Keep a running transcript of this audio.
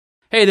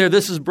Hey there,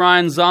 this is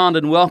Brian Zond,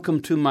 and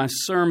welcome to my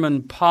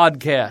sermon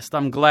podcast.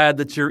 I'm glad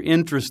that you're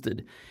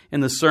interested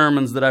in the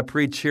sermons that I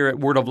preach here at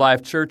Word of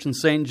Life Church in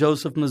St.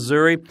 Joseph,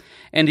 Missouri.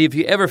 And if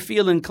you ever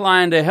feel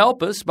inclined to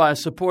help us by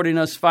supporting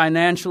us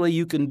financially,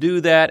 you can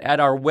do that at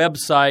our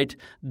website,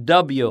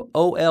 wolc.com.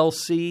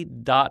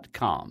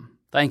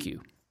 Thank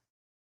you.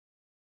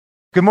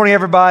 Good morning,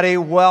 everybody.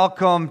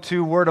 Welcome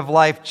to Word of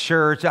Life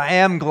Church. I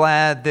am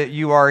glad that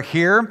you are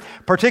here,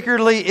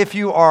 particularly if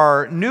you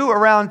are new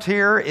around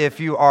here, if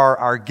you are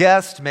our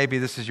guest, maybe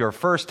this is your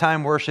first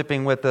time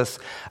worshiping with us.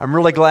 I'm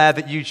really glad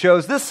that you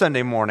chose this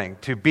Sunday morning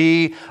to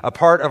be a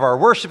part of our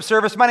worship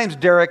service. My name's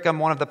Derek. I'm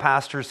one of the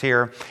pastors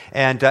here.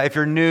 And if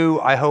you're new,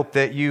 I hope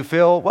that you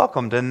feel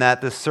welcomed and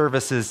that this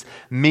service is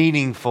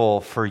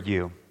meaningful for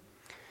you.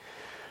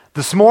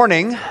 This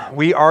morning,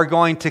 we are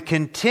going to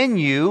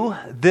continue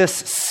this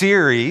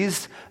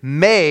series,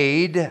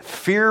 Made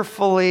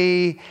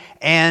Fearfully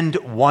and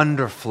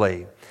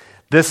Wonderfully.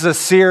 This is a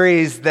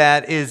series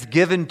that is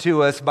given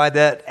to us by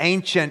that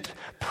ancient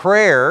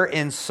prayer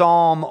in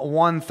Psalm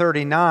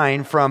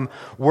 139 from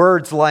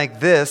words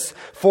like this: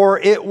 "For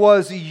it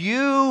was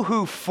you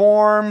who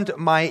formed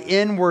my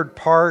inward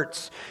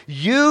parts.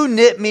 You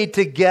knit me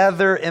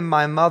together in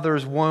my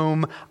mother's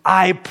womb.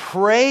 I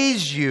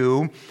praise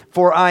you,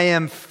 for I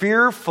am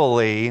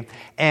fearfully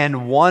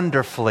and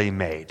wonderfully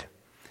made."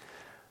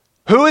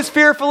 Who is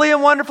fearfully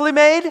and wonderfully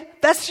made?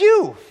 That's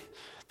you.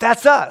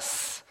 That's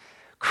us.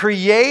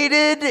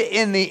 Created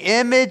in the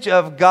image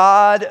of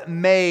God,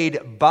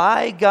 made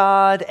by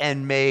God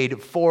and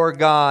made for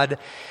God.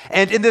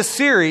 And in this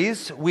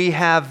series, we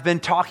have been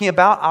talking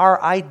about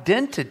our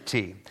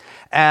identity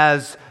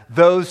as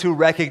those who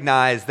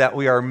recognize that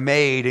we are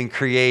made and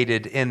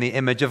created in the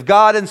image of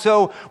God. And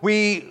so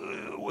we,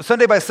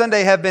 Sunday by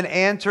Sunday, have been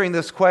answering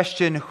this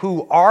question,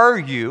 who are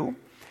you?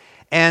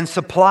 And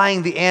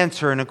supplying the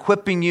answer and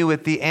equipping you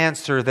with the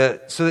answer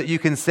so that you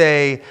can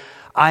say,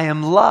 I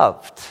am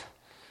loved.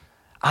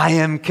 I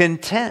am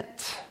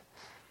content.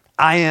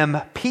 I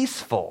am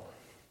peaceful.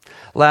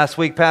 Last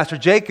week, Pastor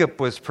Jacob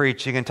was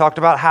preaching and talked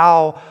about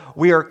how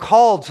we are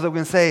called so that we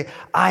can say,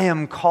 I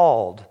am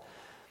called.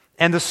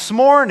 And this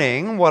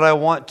morning, what I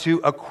want to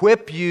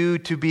equip you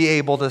to be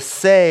able to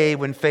say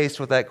when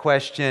faced with that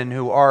question,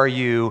 who are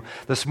you?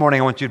 This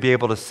morning, I want you to be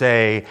able to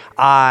say,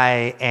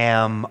 I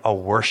am a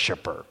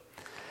worshiper.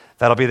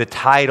 That'll be the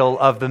title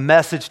of the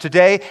message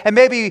today. And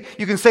maybe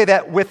you can say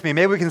that with me.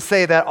 Maybe we can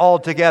say that all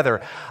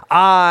together.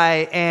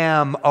 I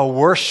am a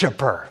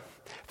worshiper.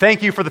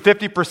 Thank you for the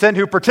 50%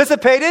 who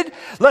participated.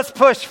 Let's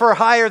push for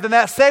higher than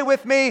that. Say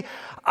with me,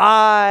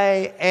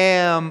 I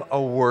am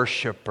a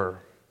worshiper.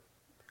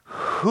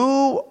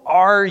 Who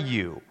are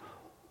you?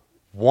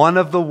 One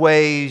of the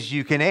ways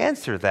you can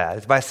answer that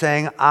is by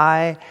saying,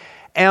 I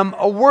am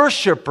a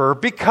worshiper,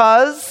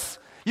 because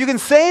you can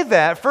say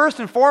that first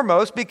and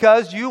foremost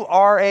because you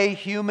are a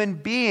human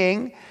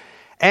being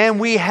and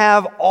we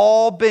have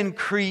all been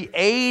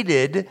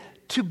created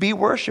to be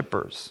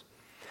worshipers.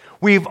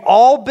 We've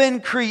all been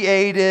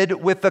created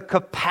with the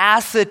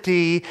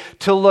capacity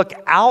to look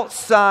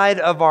outside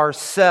of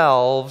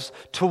ourselves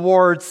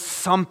towards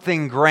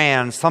something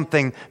grand,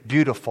 something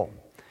beautiful.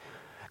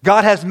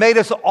 God has made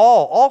us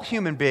all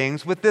human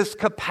beings, with this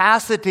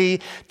capacity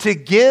to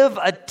give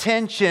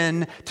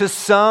attention to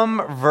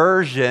some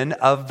version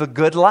of the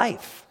good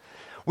life.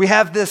 We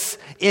have this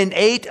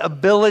innate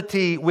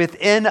ability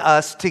within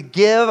us to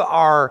give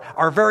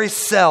our very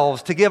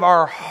selves, to give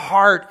our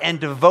heart and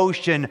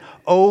devotion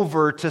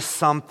over to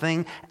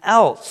something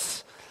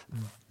else.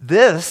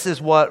 This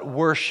is what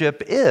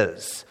worship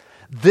is.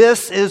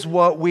 This is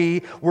what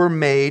we were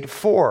made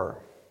for.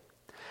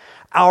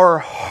 Our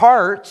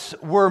hearts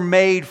were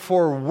made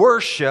for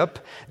worship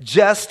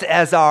just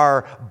as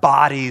our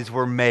bodies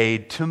were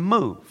made to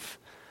move.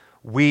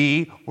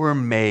 We were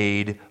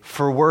made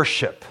for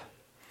worship.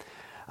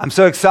 I'm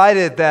so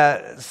excited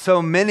that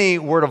so many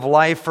Word of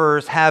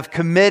Lifers have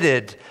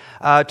committed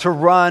to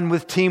run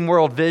with Team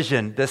World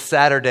Vision this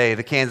Saturday,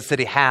 the Kansas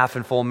City Half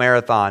and Full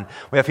Marathon.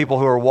 We have people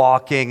who are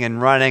walking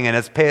and running, and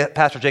as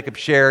Pastor Jacob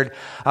shared,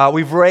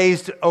 we've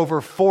raised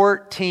over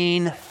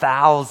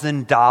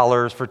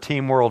 $14,000 for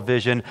Team World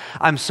Vision.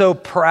 I'm so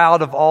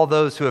proud of all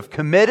those who have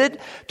committed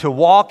to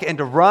walk and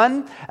to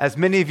run. As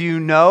many of you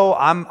know,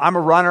 I'm a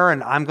runner,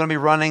 and I'm going to be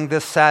running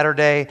this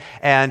Saturday,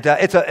 and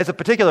it's a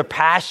particular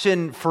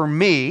passion for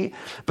me.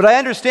 But I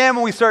understand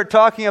when we start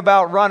talking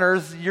about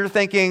runners, you're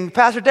thinking,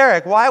 Pastor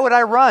Derek, why would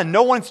I run?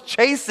 No one's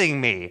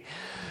chasing me,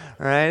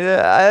 right?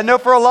 I know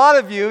for a lot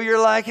of you, you're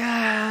like,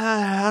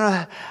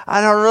 I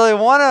don't really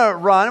want to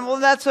run. Well,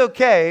 that's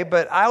okay,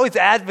 but I always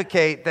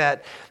advocate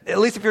that at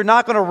least if you're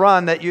not going to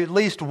run, that you at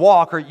least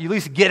walk or you at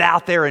least get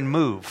out there and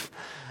move,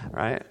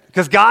 right?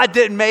 Because God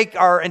didn't make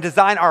and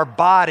design our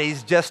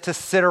bodies just to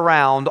sit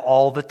around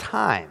all the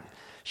time.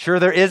 Sure,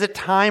 there is a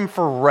time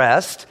for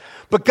rest,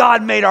 but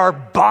God made our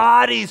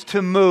bodies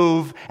to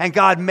move, and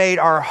God made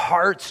our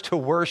hearts to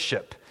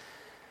worship.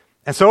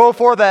 And so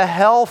for the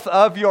health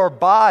of your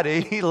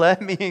body,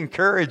 let me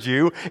encourage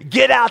you,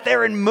 get out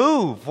there and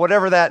move,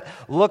 whatever that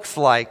looks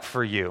like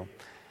for you.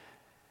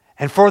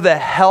 And for the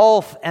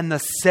health and the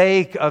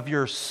sake of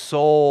your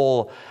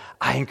soul,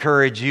 I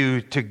encourage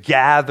you to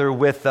gather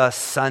with us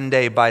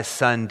Sunday by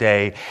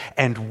Sunday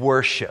and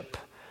worship,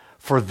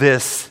 for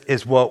this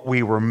is what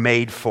we were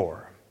made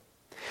for.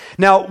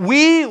 Now,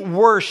 we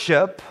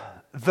worship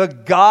the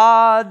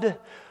God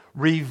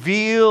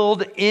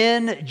revealed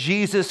in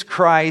Jesus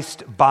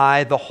Christ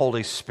by the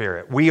Holy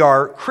Spirit. We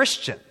are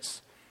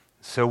Christians,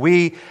 so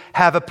we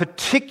have a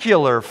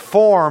particular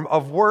form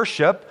of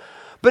worship.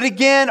 But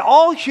again,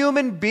 all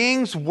human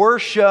beings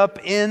worship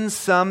in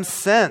some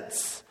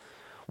sense.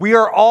 We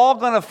are all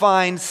going to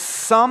find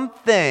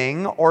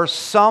something or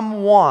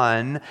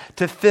someone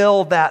to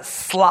fill that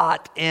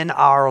slot in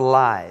our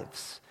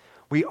lives.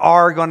 We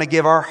are going to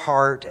give our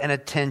heart and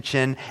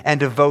attention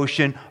and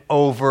devotion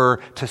over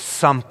to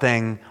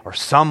something or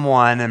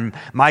someone. And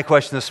my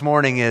question this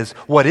morning is,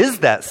 what is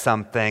that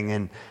something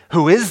and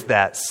who is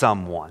that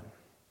someone?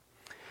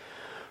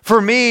 For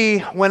me,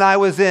 when I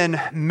was in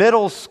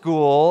middle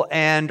school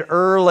and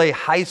early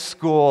high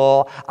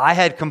school, I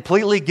had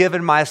completely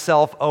given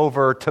myself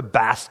over to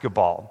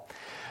basketball.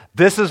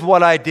 This is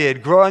what I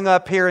did. Growing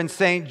up here in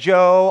St.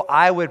 Joe,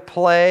 I would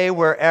play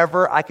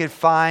wherever I could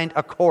find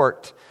a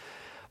court.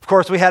 Of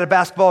course, we had a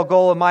basketball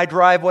goal in my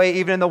driveway,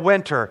 even in the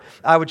winter.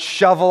 I would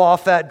shovel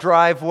off that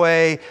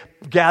driveway,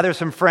 gather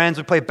some friends,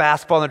 we'd play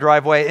basketball in the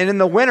driveway. And in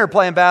the winter,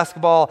 playing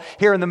basketball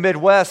here in the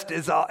Midwest,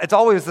 it's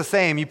always the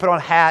same. You put on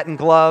hat and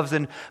gloves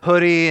and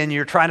hoodie, and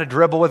you're trying to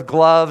dribble with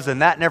gloves,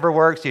 and that never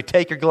works. You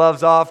take your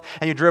gloves off,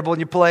 and you dribble, and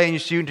you play, and you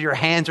shoot until your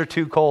hands are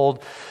too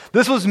cold.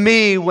 This was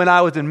me when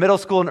I was in middle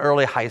school and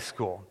early high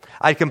school.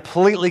 I'd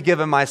completely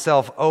given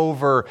myself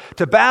over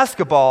to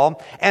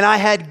basketball, and I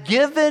had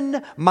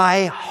given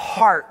my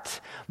heart,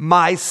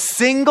 my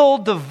single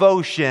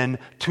devotion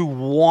to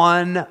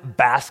one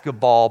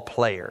basketball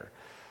player.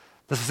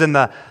 This is in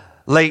the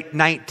late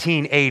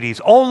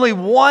 1980s. Only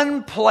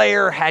one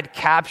player had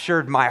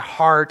captured my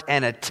heart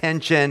and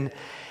attention,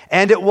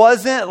 and it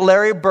wasn't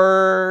Larry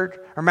Bird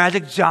or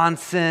Magic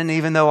Johnson,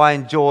 even though I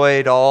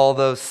enjoyed all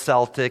those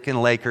Celtic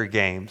and Laker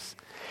games.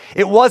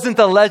 It wasn't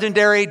the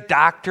legendary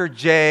Dr.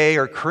 J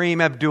or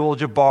Kareem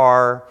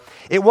Abdul-Jabbar.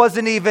 It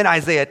wasn't even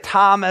Isaiah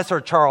Thomas or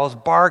Charles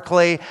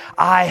Barkley.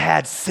 I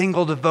had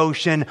single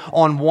devotion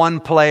on one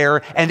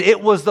player, and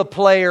it was the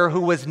player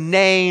who was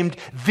named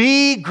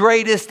the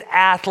greatest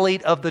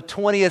athlete of the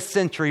 20th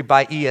century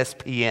by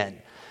ESPN.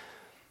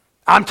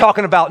 I'm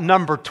talking about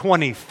number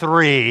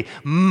 23,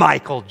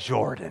 Michael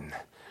Jordan.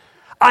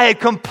 I had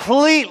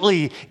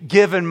completely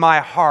given my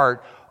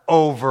heart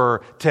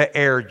over to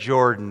Air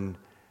Jordan.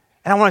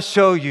 And I want to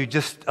show you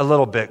just a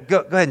little bit. Go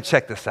ahead and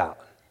check this out.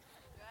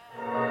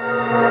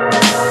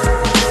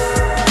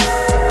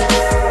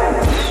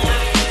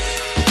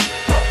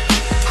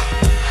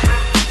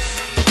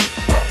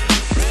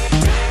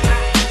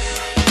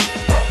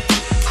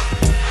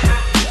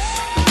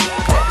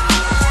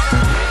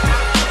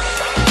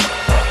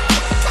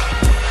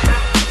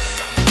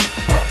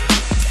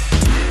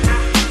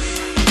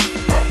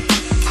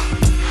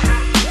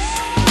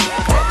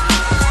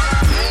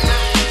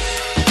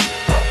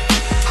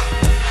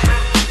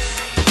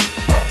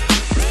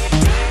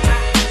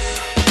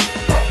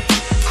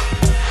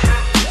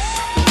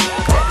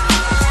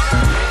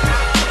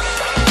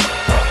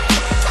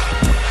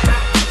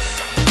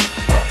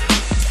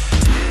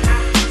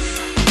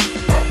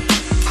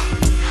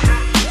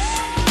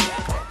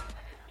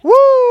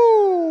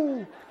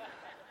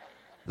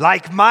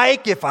 Like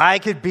Mike, if I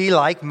could be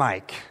like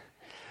Mike.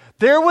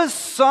 There was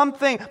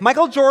something,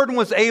 Michael Jordan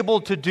was able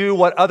to do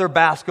what other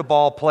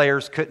basketball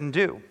players couldn't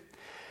do.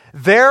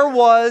 There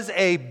was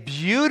a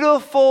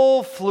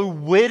beautiful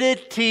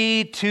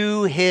fluidity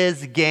to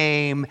his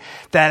game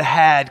that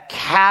had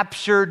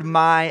captured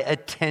my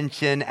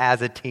attention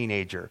as a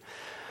teenager.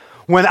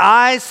 When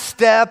I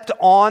stepped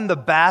on the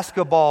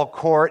basketball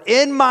court,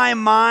 in my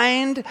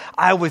mind,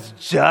 I was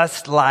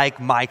just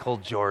like Michael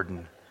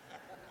Jordan.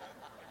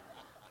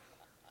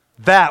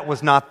 That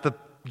was not the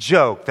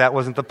joke. That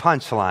wasn't the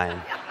punchline.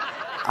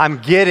 I'm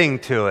getting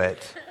to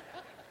it.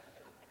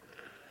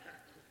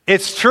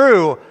 It's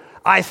true.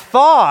 I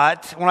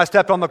thought when I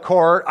stepped on the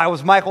court, I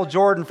was Michael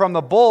Jordan from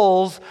the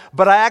Bulls,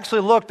 but I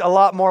actually looked a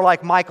lot more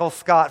like Michael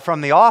Scott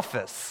from The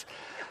Office.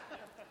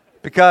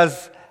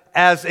 Because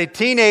as a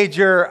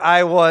teenager,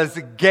 I was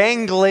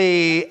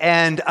gangly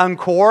and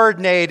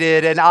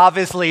uncoordinated and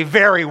obviously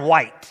very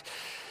white.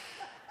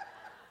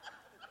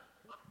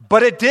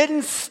 But it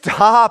didn't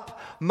stop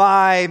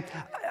my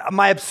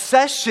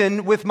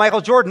obsession with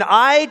Michael Jordan.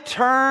 I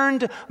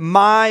turned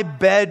my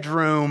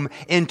bedroom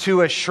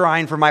into a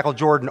shrine for Michael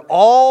Jordan.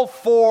 All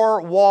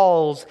 4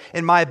 walls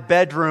in my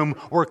bedroom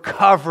were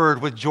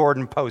covered with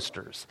Jordan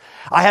posters.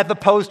 I had the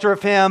poster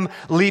of him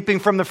leaping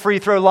from the free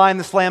throw line,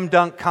 the slam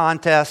dunk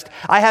contest.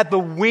 I had the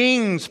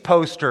Wings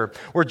poster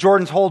where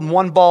Jordan's holding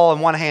one ball in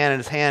one hand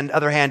and his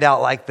other hand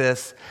out like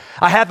this.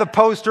 I had the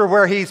poster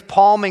where he's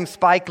palming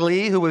Spike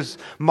Lee, who was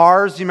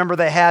Mars. You remember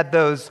they had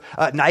those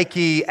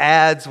Nike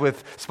ads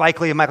with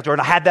Spike Lee and Michael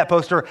Jordan. I had that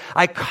poster.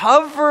 I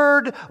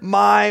covered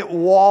my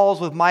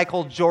walls with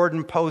Michael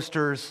Jordan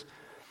posters.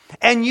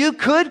 And you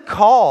could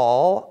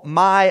call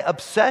my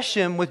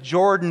obsession with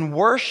Jordan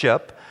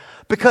worship,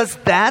 because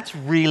that's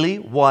really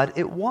what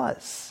it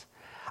was.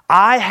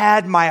 I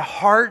had my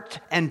heart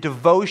and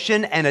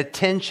devotion and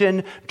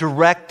attention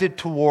directed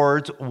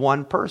towards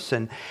one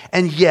person.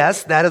 And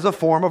yes, that is a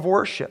form of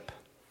worship.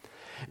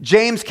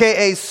 James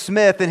K.A.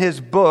 Smith, in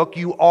his book,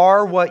 You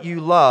Are What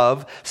You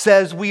Love,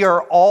 says we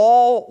are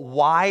all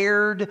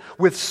wired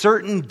with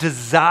certain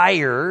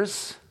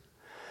desires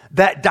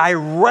that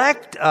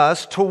direct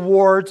us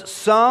towards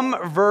some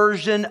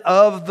version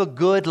of the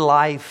good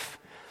life,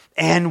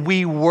 and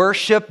we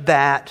worship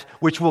that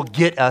which will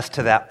get us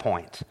to that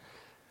point.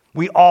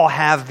 We all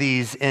have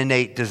these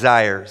innate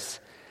desires.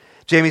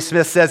 Jamie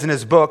Smith says in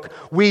his book,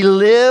 we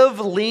live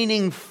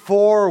leaning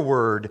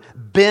forward,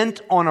 bent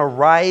on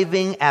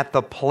arriving at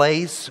the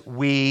place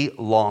we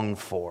long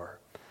for.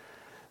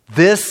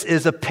 This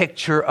is a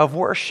picture of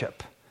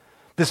worship.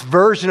 This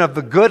version of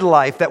the good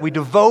life that we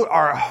devote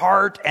our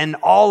heart and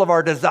all of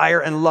our desire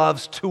and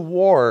loves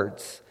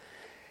towards.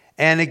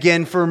 And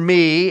again, for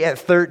me, at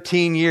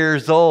 13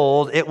 years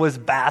old, it was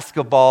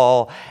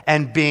basketball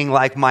and being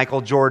like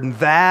Michael Jordan.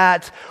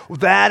 That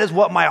is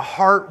what my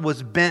heart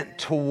was bent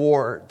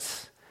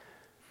towards.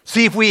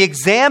 See, if we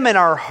examine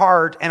our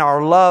heart and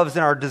our loves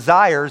and our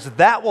desires,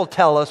 that will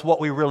tell us what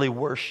we really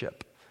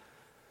worship.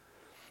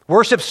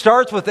 Worship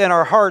starts within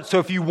our heart. So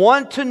if you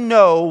want to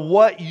know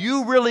what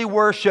you really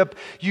worship,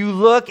 you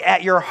look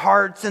at your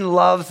hearts and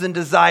loves and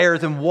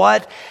desires, and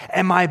what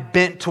am I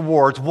bent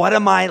towards? What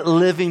am I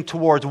living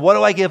towards? What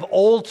do I give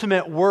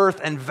ultimate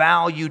worth and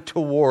value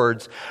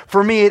towards?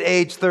 For me at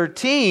age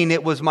 13,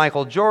 it was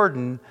Michael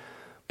Jordan.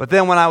 But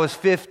then when I was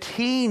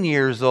 15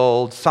 years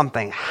old,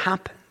 something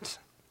happened.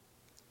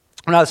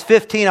 When I was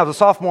 15, I was a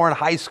sophomore in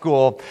high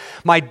school.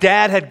 My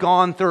dad had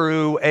gone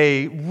through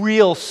a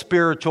real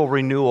spiritual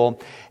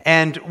renewal,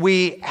 and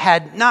we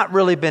had not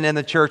really been in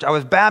the church. I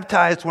was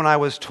baptized when I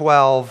was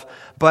 12,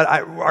 but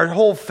our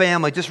whole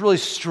family just really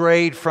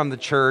strayed from the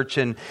church,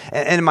 and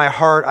in my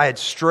heart, I had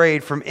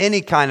strayed from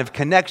any kind of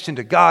connection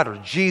to God or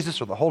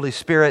Jesus or the Holy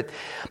Spirit.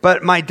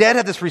 But my dad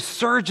had this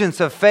resurgence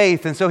of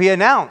faith, and so he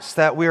announced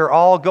that we were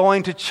all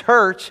going to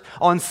church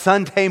on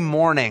Sunday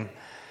morning.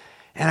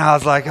 And I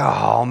was like,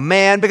 oh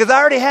man, because I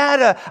already had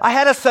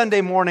a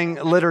Sunday morning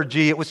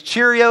liturgy. It was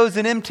Cheerios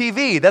and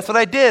MTV. That's what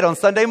I did on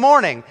Sunday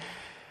morning.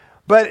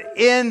 But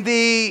in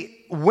the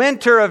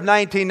winter of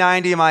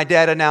 1990, my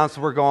dad announced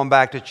we're going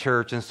back to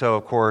church. And so,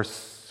 of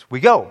course, we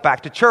go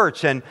back to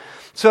church. And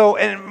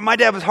my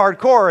dad was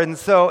hardcore. And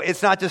so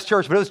it's not just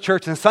church, but it was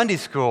church and Sunday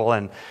school.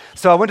 And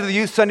so I went to the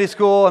youth Sunday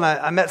school, and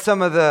I met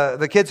some of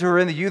the kids who were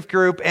in the youth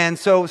group. And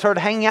so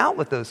started hanging out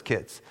with those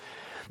kids.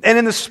 And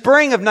in the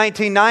spring of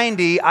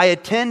 1990, I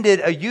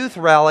attended a youth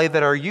rally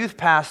that our youth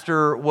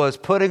pastor was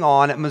putting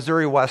on at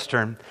Missouri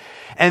Western.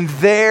 And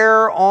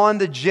there on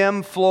the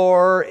gym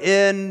floor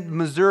in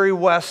Missouri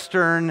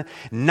Western,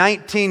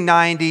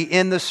 1990,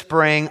 in the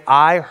spring,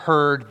 I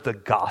heard the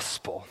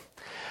gospel.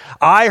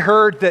 I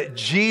heard that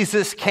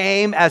Jesus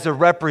came as a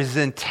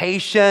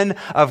representation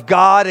of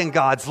God and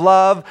God's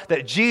love,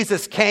 that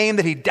Jesus came,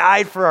 that He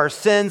died for our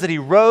sins, that He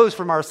rose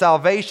from our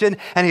salvation,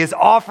 and He is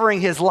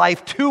offering His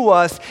life to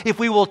us if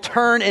we will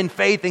turn in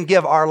faith and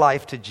give our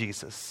life to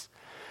Jesus.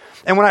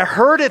 And when I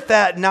heard it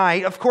that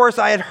night, of course,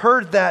 I had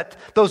heard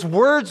those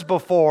words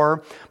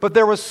before, but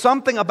there was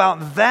something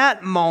about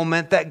that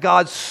moment that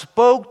God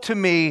spoke to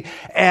me,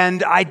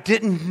 and I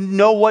didn't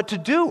know what to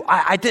do.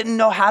 I didn't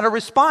know how to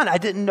respond. I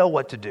didn't know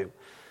what to do.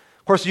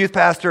 Of course, the youth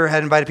pastor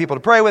had invited people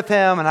to pray with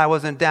him, and I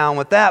wasn't down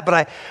with that. But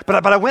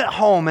I went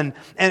home, and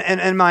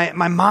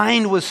my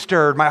mind was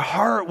stirred, my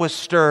heart was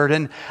stirred,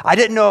 and I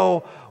didn't know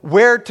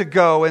where to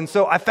go. And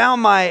so I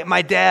found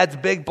my dad's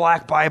big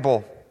black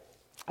Bible.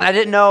 I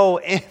didn't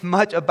know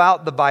much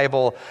about the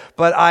Bible,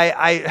 but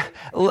I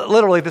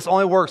literally, this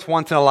only works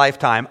once in a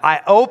lifetime.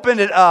 I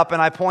opened it up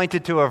and I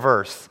pointed to a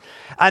verse.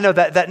 I know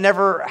that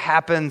never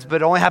happens,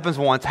 but it only happens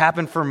once. It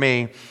happened for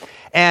me.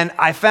 And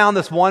I found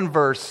this one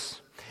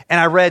verse, and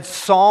I read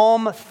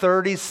Psalm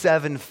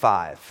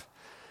 37:5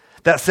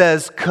 that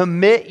says,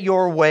 "Commit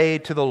your way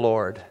to the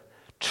Lord.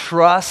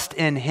 Trust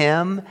in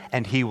Him,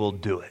 and He will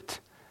do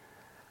it."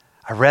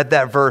 I read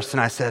that verse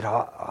and I said,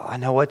 oh, I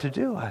know what to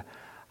do.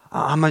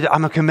 I'm going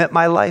to commit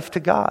my life to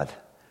God.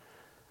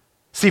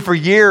 See, for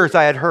years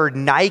I had heard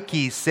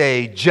Nike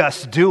say,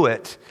 just do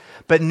it.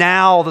 But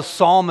now the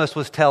psalmist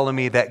was telling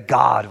me that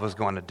God was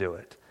going to do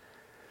it.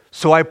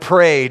 So I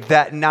prayed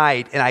that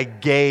night and I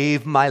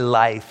gave my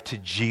life to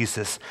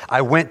Jesus.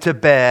 I went to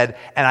bed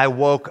and I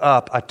woke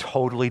up a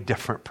totally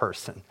different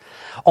person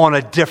on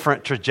a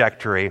different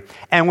trajectory.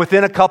 And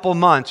within a couple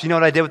months, you know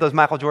what I did with those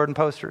Michael Jordan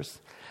posters?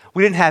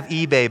 We didn't have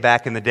eBay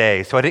back in the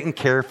day, so I didn't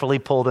carefully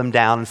pull them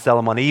down and sell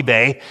them on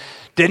eBay.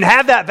 Didn't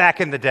have that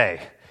back in the day.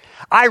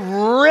 I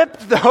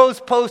ripped those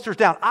posters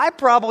down. I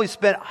probably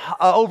spent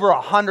over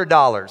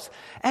 $100.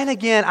 And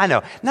again, I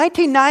know,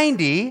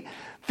 1990,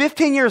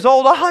 15 years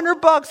old,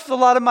 $100 is a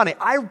lot of money.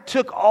 I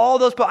took all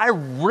those, I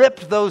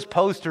ripped those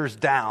posters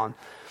down.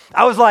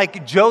 I was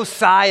like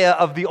Josiah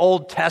of the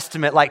Old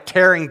Testament, like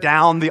tearing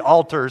down the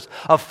altars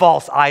of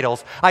false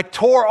idols. I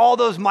tore all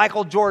those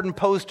Michael Jordan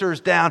posters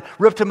down,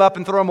 ripped them up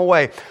and threw them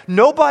away.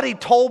 Nobody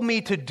told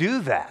me to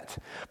do that.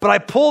 But I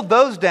pulled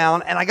those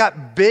down and I got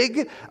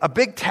a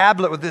big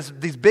tablet with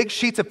these big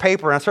sheets of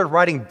paper, and I started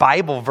writing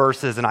Bible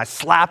verses and I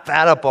slapped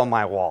that up on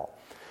my wall.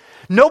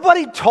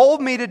 Nobody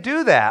told me to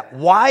do that.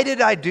 Why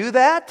did I do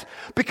that?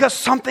 Because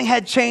something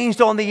had changed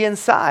on the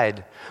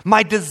inside.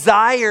 My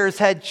desires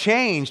had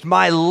changed.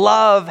 My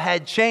love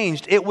had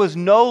changed. It was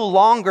no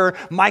longer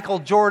Michael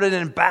Jordan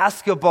and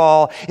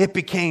basketball. It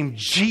became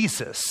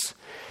Jesus.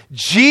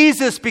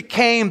 Jesus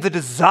became the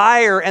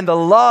desire and the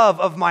love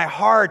of my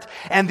heart,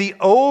 and the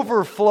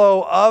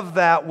overflow of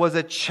that was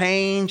a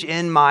change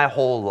in my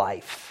whole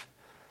life.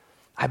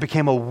 I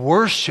became a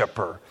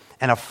worshiper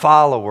and a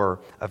follower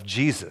of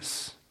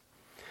Jesus.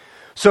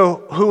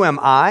 So who am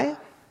I?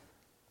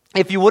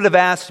 If you would have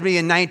asked me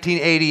in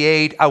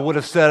 1988, I would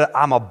have said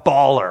I'm a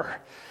baller,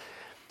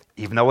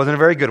 even though I wasn't a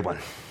very good one.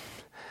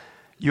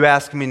 You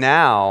ask me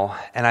now,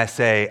 and I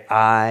say,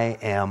 I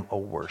am a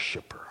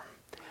worshiper.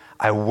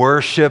 I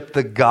worship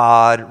the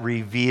God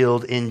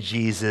revealed in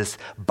Jesus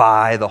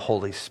by the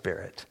Holy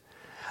Spirit.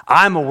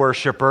 I'm a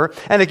worshiper.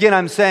 And again,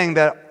 I'm saying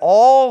that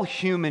all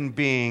human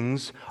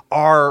beings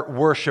are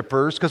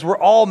worshipers because we're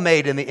all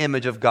made in the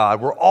image of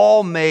God. We're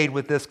all made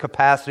with this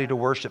capacity to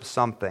worship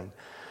something.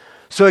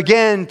 So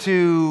again,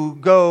 to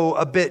go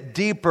a bit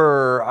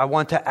deeper, I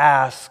want to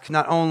ask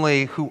not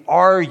only who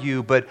are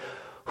you, but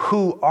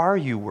who are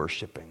you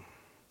worshiping?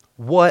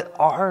 What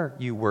are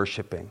you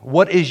worshiping?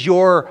 What is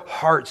your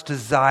heart's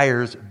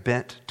desires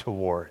bent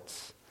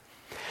towards?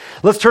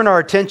 Let's turn our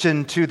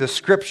attention to the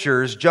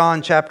scriptures,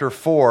 John chapter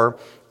 4.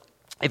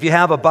 If you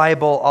have a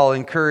Bible, I'll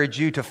encourage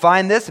you to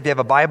find this. If you have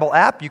a Bible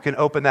app, you can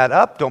open that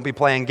up. Don't be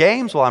playing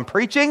games while I'm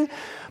preaching.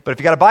 But if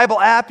you got a Bible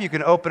app, you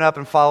can open up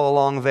and follow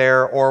along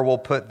there, or we'll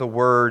put the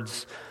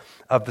words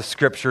of the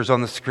scriptures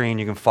on the screen.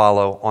 You can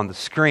follow on the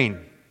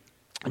screen.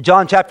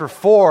 John chapter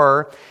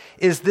 4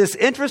 is this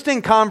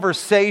interesting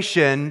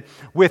conversation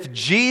with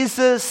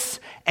Jesus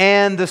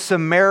and the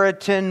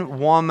Samaritan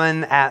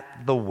woman at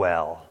the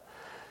well.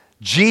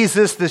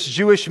 Jesus, this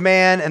Jewish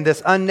man, and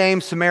this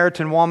unnamed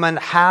Samaritan woman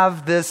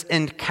have this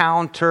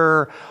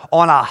encounter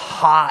on a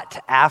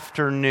hot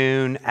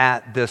afternoon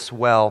at this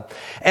well.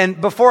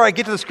 And before I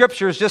get to the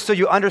scriptures, just so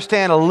you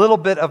understand a little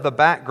bit of the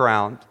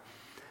background,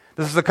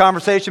 this is a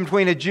conversation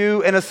between a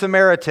Jew and a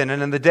Samaritan.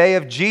 And in the day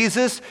of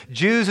Jesus,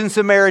 Jews and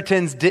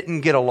Samaritans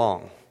didn't get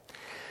along.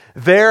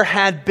 There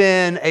had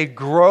been a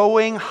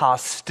growing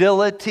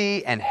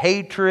hostility and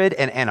hatred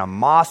and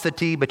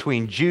animosity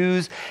between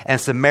Jews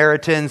and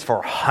Samaritans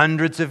for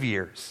hundreds of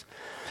years.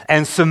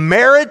 And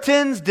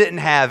Samaritans didn't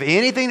have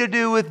anything to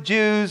do with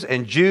Jews,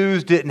 and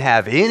Jews didn't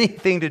have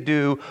anything to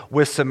do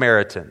with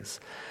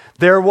Samaritans.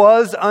 There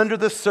was under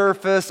the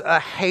surface a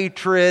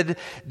hatred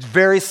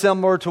very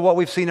similar to what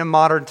we've seen in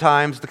modern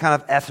times, the kind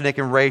of ethnic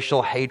and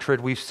racial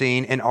hatred we've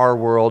seen in our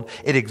world.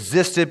 It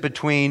existed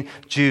between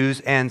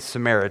Jews and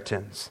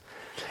Samaritans.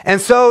 And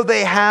so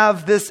they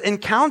have this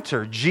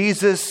encounter.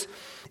 Jesus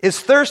is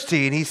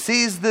thirsty and he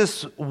sees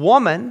this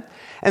woman,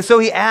 and so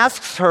he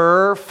asks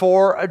her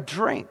for a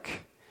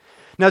drink.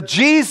 Now,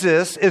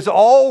 Jesus is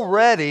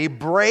already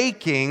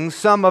breaking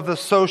some of the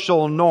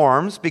social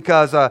norms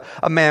because a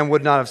man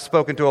would not have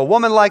spoken to a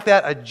woman like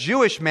that. A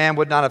Jewish man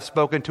would not have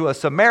spoken to a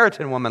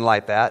Samaritan woman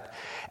like that.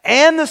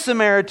 And the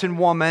Samaritan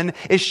woman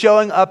is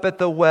showing up at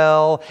the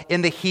well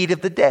in the heat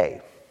of the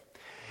day.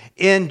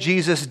 In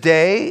Jesus'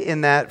 day,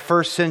 in that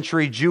first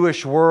century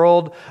Jewish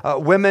world,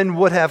 women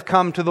would have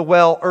come to the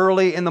well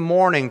early in the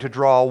morning to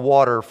draw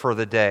water for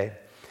the day.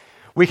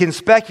 We can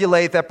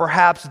speculate that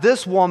perhaps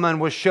this woman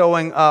was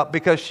showing up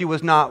because she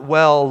was not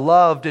well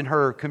loved in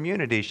her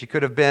community. She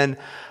could have been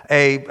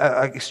an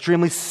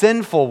extremely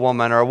sinful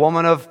woman, or a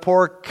woman of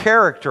poor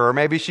character, or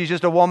maybe she's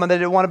just a woman that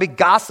didn't want to be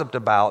gossiped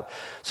about.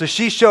 So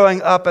she's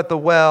showing up at the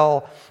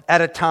well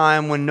at a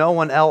time when no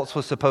one else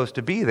was supposed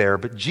to be there,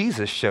 but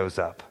Jesus shows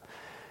up.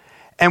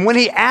 And when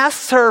he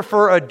asks her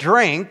for a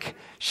drink,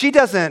 she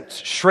doesn't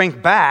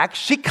shrink back.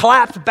 She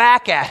claps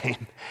back at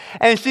him.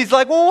 And she's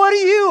like, well, what are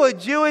you, a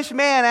Jewish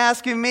man,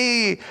 asking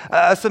me,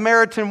 a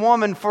Samaritan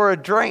woman, for a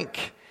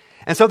drink?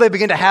 And so they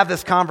begin to have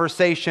this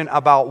conversation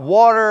about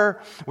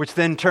water, which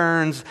then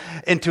turns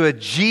into a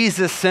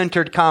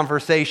Jesus-centered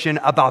conversation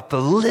about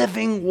the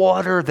living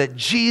water that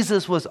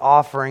Jesus was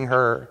offering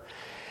her.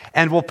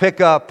 And we'll pick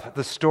up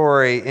the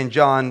story in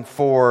John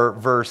 4,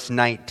 verse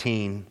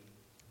 19.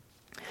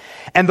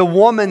 And the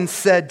woman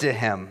said to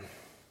him,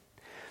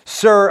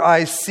 "Sir,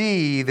 I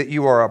see that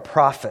you are a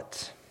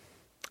prophet.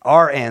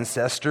 Our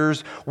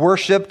ancestors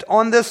worshipped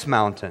on this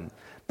mountain,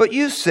 but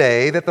you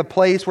say that the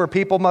place where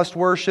people must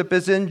worship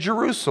is in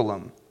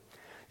Jerusalem."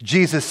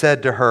 Jesus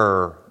said to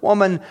her,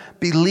 "Woman,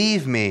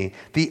 believe me,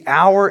 the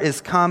hour is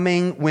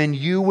coming when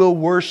you will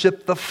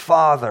worship the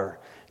Father,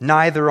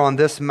 neither on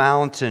this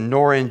mountain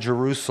nor in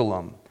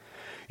Jerusalem.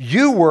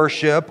 You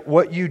worship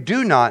what you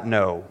do not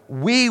know.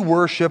 We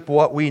worship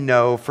what we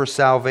know, for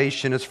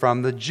salvation is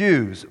from the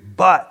Jews.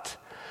 But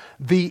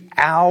The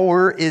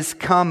hour is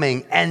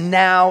coming, and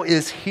now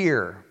is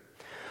here,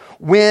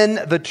 when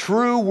the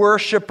true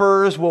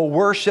worshipers will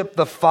worship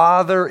the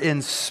Father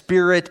in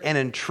spirit and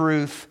in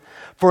truth,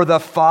 for the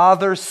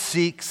Father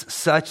seeks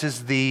such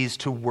as these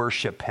to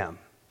worship Him.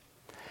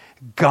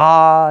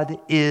 God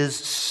is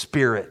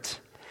spirit,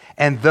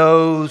 and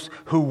those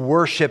who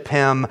worship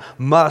Him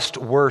must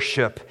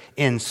worship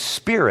in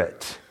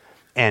spirit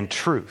and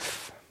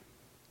truth.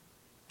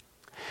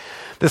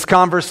 This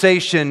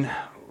conversation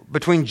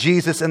between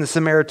Jesus and the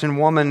Samaritan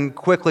woman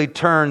quickly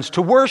turns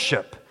to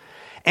worship.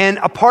 And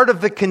a part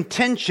of the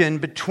contention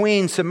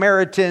between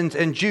Samaritans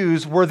and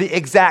Jews were the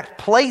exact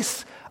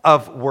place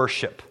of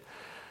worship.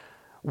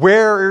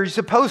 Where are you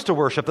supposed to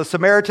worship? The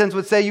Samaritans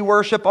would say you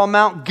worship on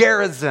Mount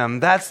Gerizim.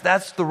 That's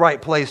the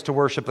right place to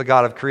worship the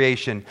God of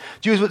creation.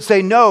 Jews would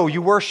say, no,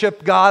 you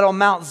worship God on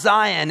Mount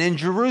Zion in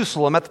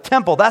Jerusalem at the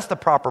temple. That's the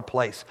proper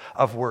place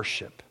of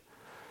worship.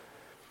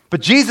 But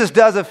Jesus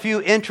does a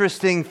few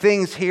interesting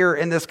things here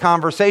in this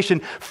conversation.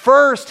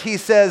 First, He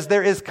says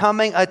there is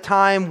coming a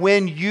time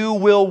when you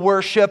will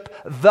worship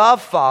the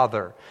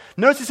Father.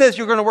 Notice He says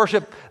you're going to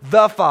worship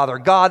the Father,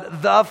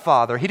 God the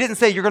Father. He didn't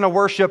say you're going to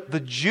worship the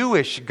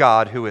Jewish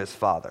God who is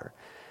Father.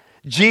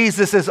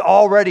 Jesus is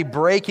already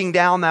breaking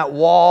down that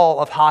wall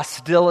of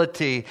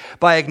hostility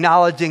by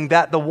acknowledging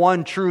that the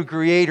one true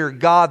Creator,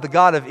 God, the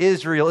God of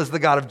Israel, is the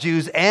God of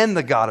Jews and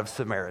the God of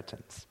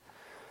Samaritans.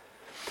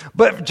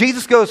 But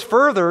Jesus goes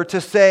further to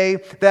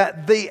say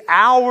that the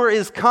hour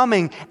is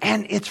coming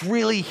and it's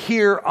really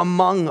here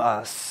among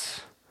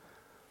us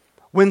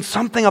when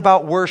something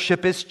about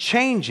worship is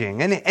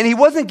changing. And He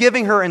wasn't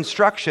giving her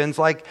instructions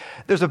like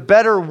there's a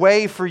better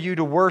way for you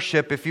to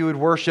worship if you would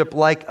worship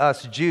like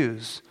us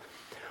Jews.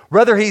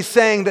 Rather, He's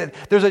saying that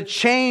there's a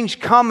change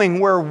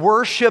coming where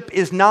worship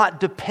is not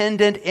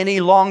dependent any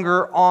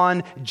longer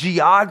on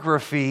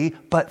geography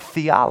but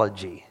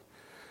theology.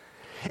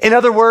 In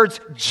other words,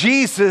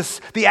 Jesus,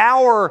 the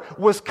hour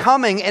was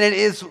coming and it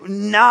is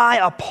nigh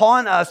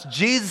upon us.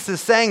 Jesus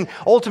is saying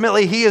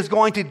ultimately He is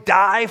going to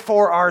die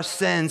for our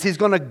sins. He's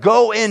going to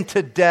go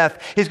into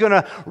death. He's going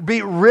to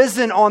be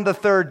risen on the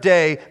third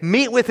day,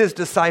 meet with His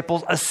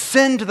disciples,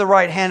 ascend to the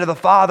right hand of the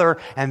Father,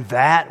 and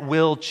that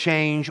will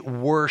change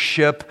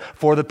worship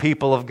for the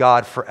people of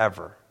God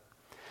forever.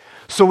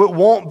 So it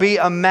won't be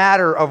a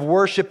matter of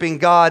worshiping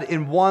God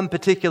in one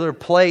particular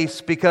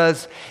place,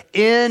 because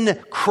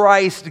in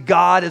Christ,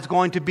 God is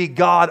going to be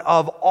God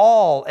of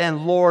all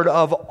and Lord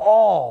of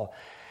all.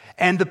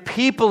 And the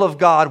people of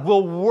God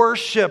will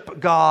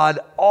worship God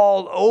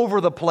all over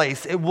the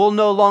place. It will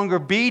no longer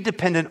be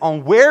dependent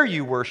on where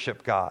you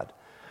worship God.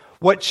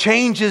 What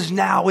changes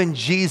now in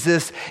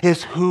Jesus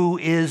is who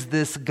is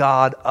this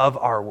God of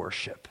our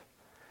worship.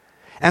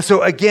 And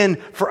so again,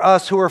 for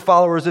us who are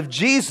followers of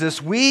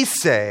Jesus, we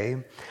say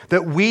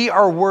that we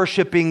are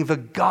worshiping the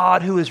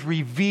God who is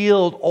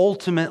revealed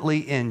ultimately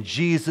in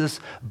Jesus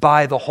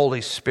by the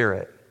Holy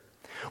Spirit.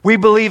 We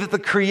believe that the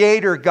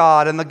Creator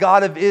God and the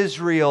God of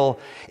Israel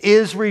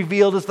is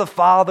revealed as the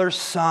Father,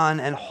 Son,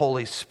 and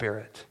Holy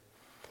Spirit.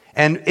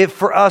 And if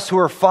for us who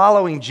are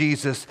following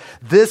Jesus,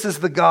 this is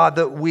the God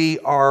that we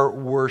are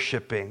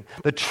worshiping,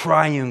 the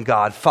triune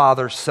God,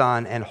 Father,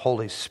 Son, and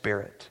Holy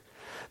Spirit.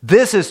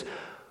 This is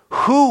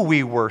who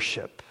we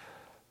worship.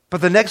 But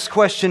the next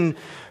question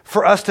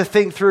for us to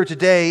think through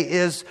today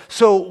is,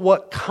 so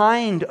what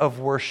kind of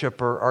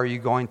worshiper are you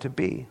going to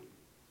be?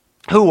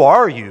 Who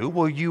are you?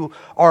 Well, you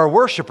are a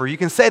worshiper. You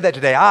can say that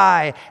today.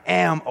 I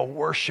am a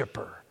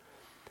worshiper.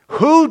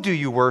 Who do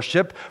you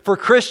worship? For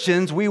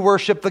Christians, we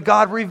worship the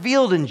God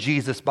revealed in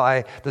Jesus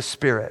by the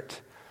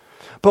Spirit.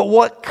 But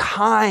what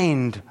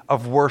kind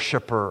of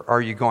worshiper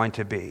are you going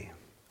to be?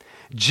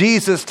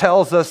 Jesus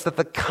tells us that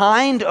the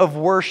kind of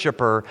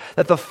worshiper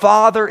that the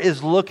Father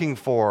is looking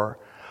for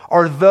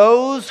are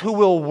those who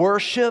will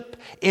worship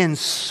in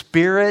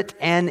spirit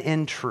and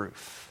in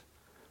truth.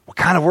 What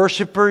kind of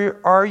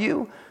worshiper are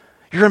you?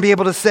 You're going to be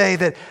able to say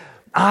that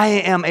I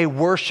am a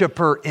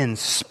worshiper in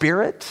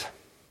spirit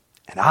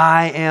and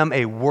I am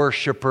a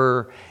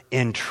worshiper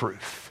in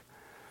truth.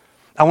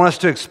 I want us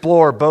to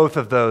explore both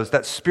of those.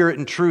 That spirit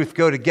and truth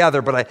go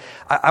together, but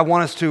I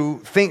want us to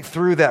think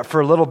through that for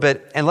a little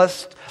bit. And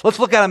let's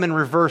look at them in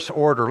reverse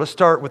order. Let's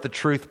start with the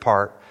truth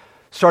part.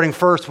 Starting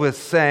first with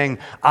saying,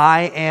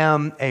 I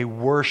am a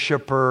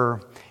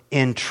worshiper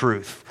in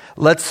truth.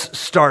 Let's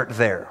start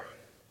there.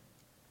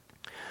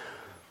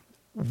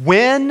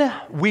 When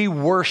we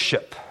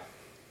worship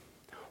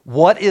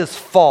what is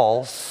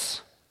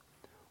false,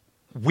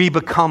 we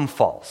become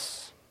false.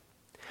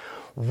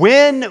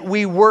 When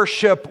we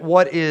worship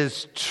what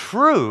is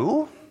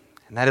true,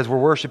 and that is we're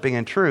worshiping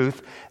in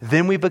truth,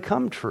 then we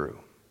become true.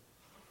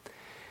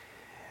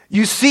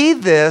 You see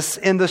this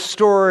in the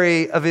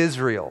story of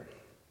Israel.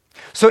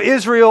 So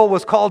Israel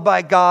was called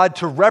by God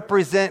to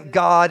represent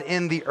God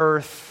in the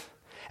earth,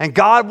 and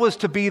God was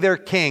to be their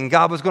king.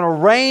 God was going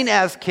to reign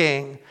as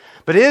king,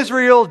 But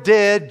Israel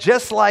did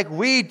just like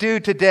we do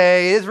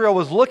today. Israel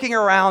was looking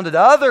around at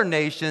other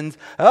nations,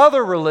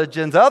 other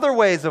religions, other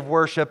ways of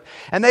worship.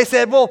 And they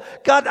said, well,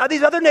 God,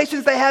 these other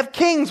nations, they have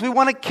kings. We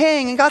want a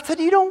king. And God said,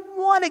 you don't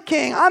want a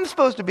king. I'm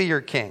supposed to be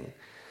your king.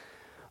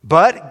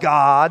 But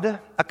God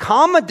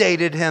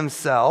accommodated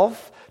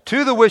himself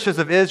to the wishes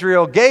of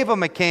Israel, gave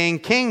them a king,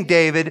 King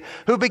David,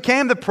 who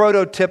became the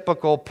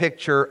prototypical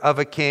picture of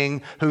a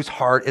king whose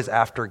heart is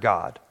after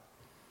God.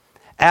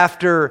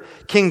 After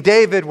King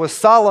David was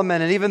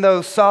Solomon, and even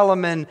though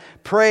Solomon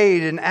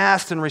prayed and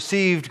asked and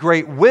received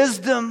great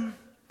wisdom,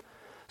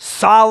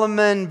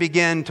 Solomon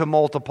began to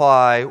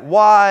multiply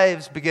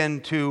wives, began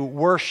to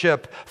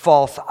worship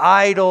false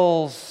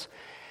idols,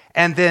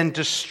 and then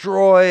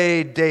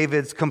destroyed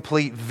David's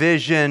complete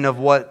vision of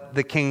what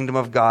the kingdom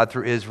of God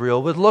through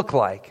Israel would look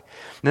like.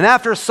 And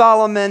after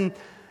Solomon,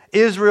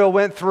 Israel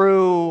went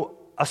through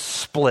a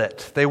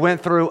split. They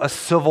went through a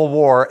civil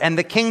war, and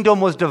the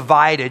kingdom was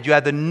divided. You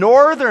had the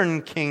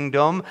northern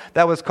kingdom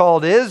that was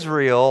called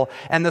Israel,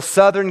 and the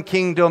southern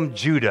kingdom,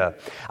 Judah.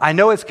 I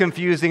know it's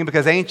confusing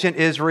because ancient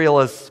Israel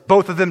is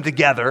both of them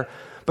together,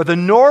 but the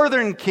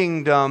northern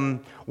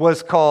kingdom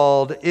was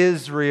called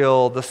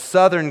Israel. The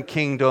southern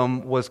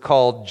kingdom was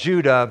called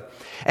Judah.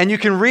 And you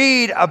can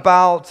read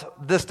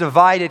about this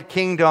divided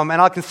kingdom,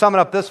 and I can sum it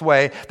up this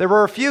way. There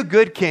were a few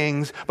good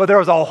kings, but there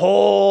was a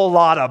whole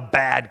lot of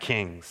bad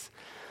kings.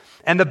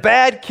 And the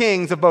bad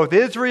kings of both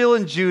Israel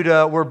and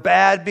Judah were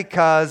bad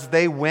because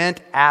they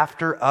went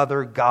after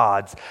other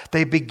gods.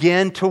 They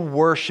began to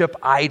worship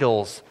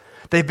idols.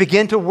 They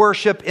began to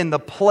worship in the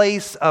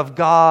place of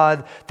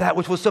God, that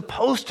which was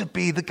supposed to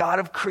be the God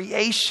of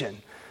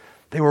creation.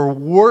 They were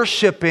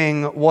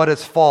worshiping what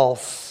is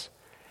false,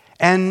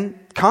 and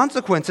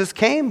consequences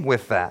came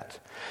with that.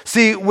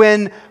 See,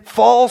 when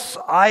false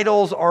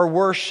idols are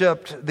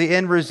worshiped, the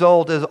end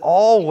result is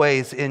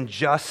always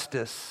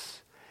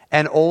injustice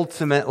and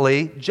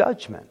ultimately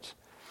judgment.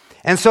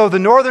 And so the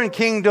northern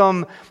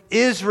kingdom,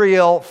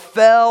 Israel,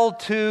 fell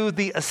to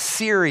the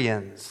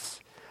Assyrians.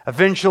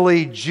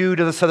 Eventually,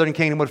 Judah, the southern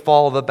kingdom, would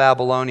follow the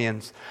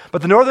Babylonians.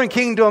 But the northern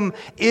kingdom,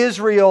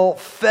 Israel,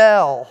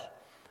 fell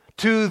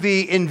to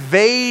the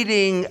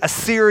invading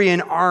Assyrian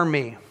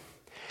army.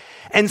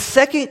 And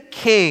 2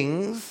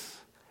 Kings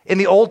in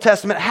the Old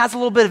Testament has a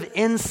little bit of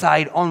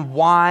insight on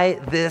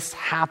why this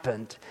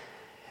happened.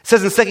 It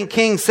says in 2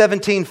 Kings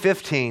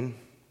 17:15,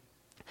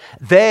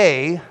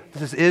 this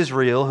is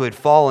Israel who had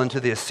fallen to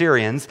the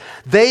Assyrians,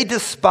 they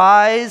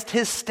despised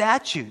his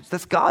statutes,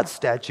 that's God's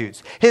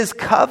statutes, his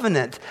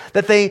covenant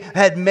that they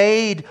had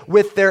made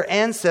with their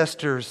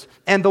ancestors,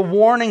 and the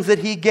warnings that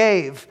he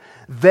gave.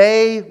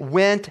 They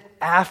went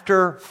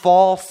after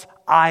false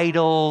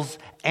idols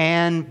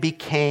and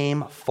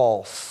became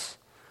false.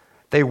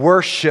 They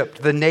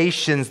worshiped the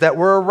nations that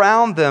were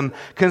around them,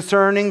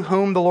 concerning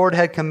whom the Lord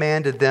had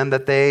commanded them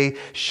that they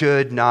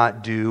should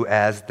not do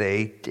as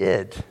they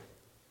did.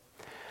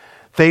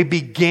 They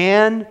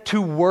began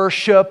to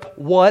worship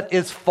what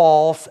is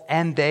false,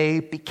 and they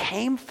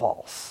became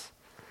false.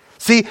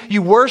 See,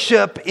 you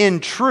worship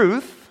in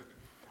truth,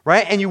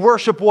 right? And you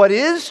worship what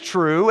is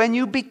true, and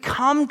you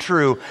become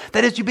true.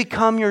 That is, you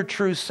become your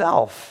true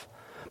self.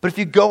 But if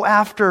you go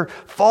after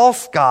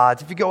false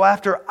gods, if you go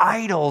after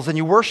idols, and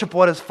you worship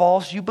what is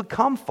false, you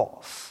become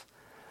false.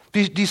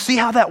 Do you see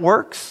how that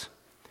works?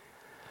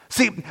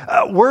 See,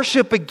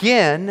 worship,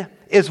 again,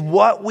 is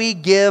what we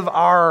give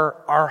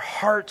our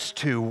hearts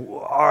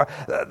to,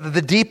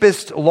 the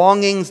deepest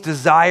longings,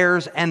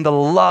 desires, and the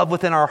love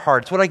within our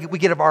hearts. What we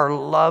give our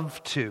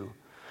love to.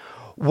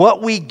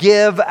 What we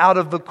give out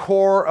of the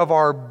core of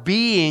our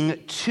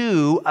being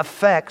to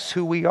affects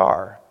who we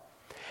are.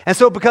 And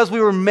so because we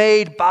were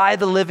made by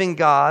the living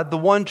God, the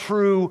one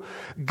true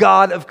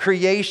God of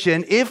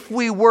creation, if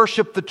we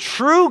worship the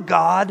true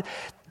God,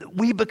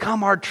 we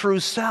become our true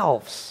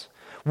selves.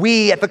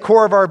 We, at the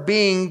core of our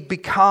being,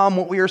 become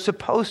what we are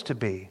supposed to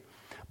be.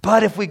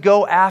 But if we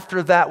go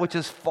after that which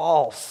is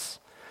false,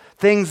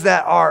 things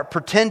that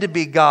pretend to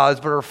be gods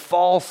but are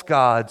false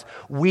gods,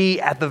 we,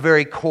 at the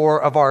very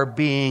core of our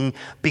being,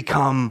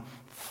 become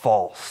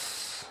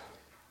false.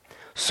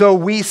 So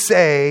we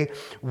say,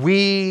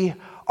 we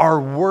are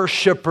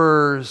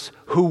worshipers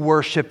who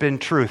worship in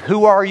truth.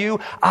 Who are you?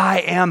 I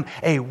am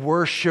a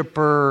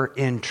worshiper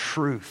in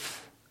truth.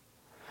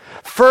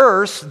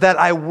 First, that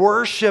I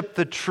worship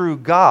the true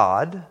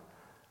God,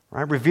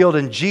 right, revealed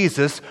in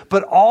Jesus,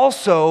 but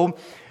also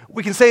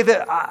we can say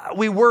that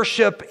we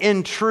worship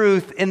in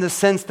truth in the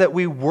sense that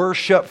we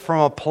worship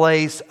from a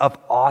place of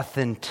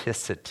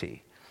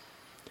authenticity,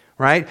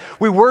 right?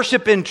 We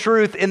worship in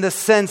truth in the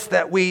sense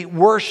that we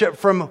worship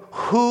from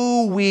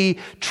who we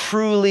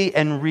truly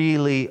and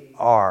really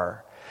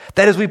are.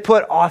 That is, we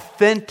put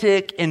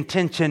authentic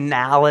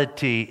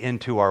intentionality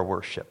into our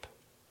worship.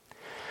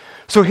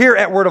 So here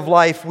at Word of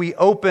Life, we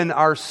open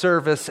our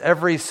service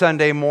every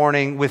Sunday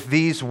morning with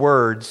these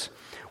words: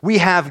 we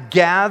have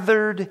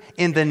gathered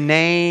in the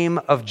name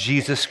of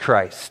Jesus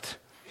Christ.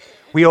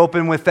 We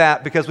open with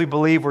that because we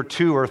believe where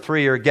 2 or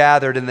 3 are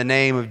gathered in the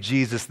name of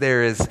Jesus,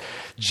 there is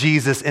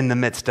Jesus in the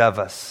midst of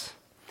us.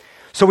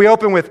 So we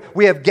open with,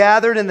 we have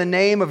gathered in the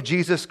name of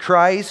Jesus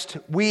Christ.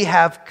 We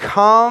have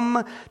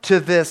come to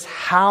this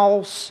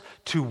house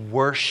to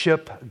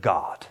worship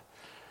God.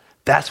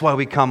 That's why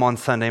we come on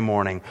Sunday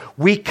morning.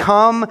 We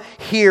come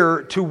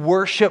here to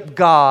worship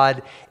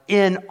God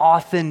in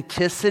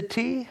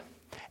authenticity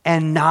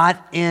and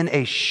not in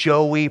a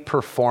showy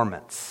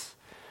performance.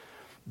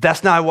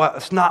 That's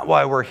not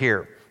why we're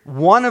here.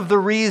 One of the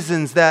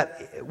reasons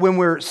that when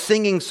we're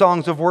singing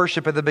songs of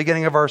worship at the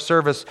beginning of our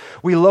service,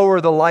 we lower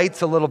the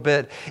lights a little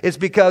bit is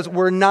because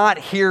we're not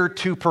here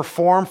to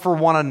perform for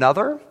one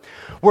another.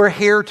 We're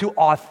here to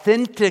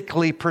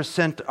authentically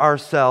present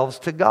ourselves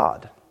to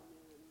God.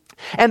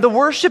 And the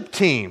worship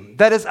team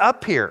that is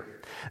up here,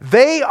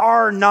 they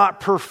are not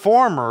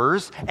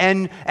performers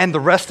and the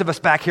rest of us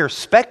back here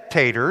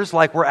spectators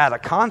like we're at a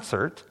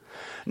concert.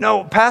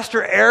 No,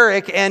 Pastor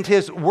Eric and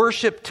his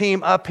worship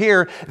team up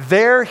here,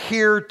 they're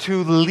here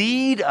to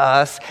lead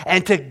us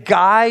and to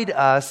guide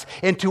us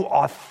into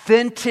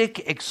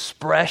authentic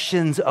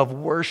expressions of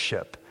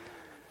worship.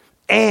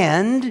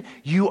 And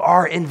you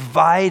are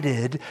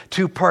invited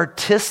to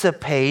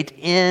participate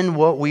in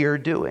what we are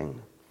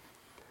doing.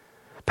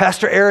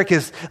 Pastor Eric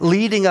is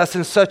leading us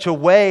in such a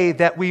way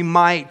that we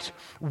might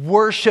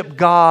worship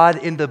God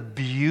in the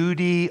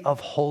beauty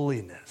of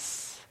holiness.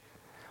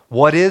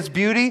 What is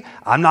beauty?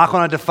 I'm not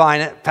going to define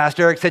it.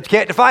 Pastor Eric said, you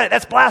can't define it.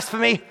 That's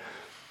blasphemy.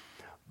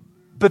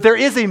 But there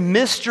is a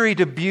mystery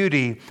to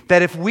beauty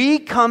that if we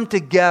come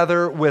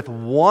together with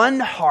one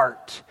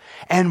heart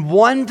and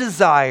one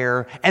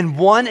desire and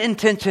one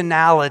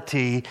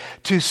intentionality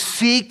to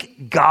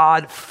seek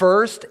God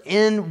first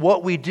in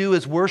what we do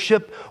as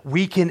worship,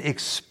 we can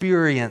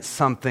experience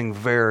something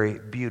very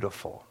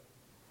beautiful.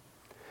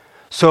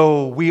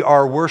 So we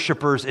are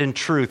worshipers in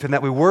truth, and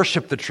that we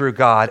worship the true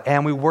God,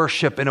 and we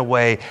worship in a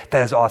way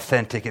that is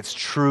authentic. It's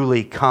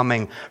truly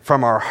coming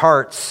from our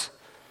hearts.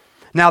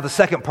 Now, the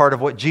second part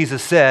of what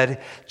Jesus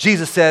said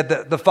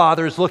that the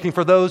Father is looking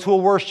for those who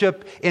will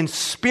worship in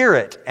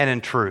spirit and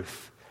in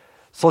truth.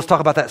 So let's talk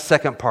about that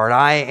second part.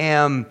 I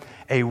am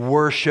a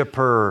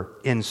worshiper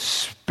in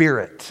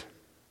spirit.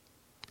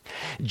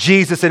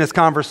 Jesus, in his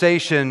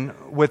conversation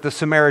with the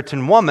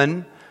Samaritan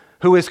woman,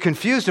 who is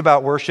confused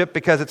about worship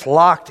because it's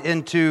locked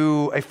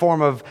into a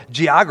form of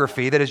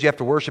geography, that is, you have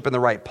to worship in the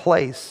right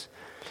place.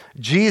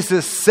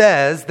 Jesus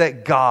says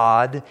that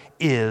God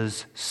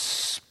is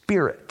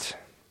spirit.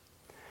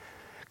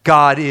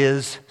 God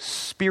is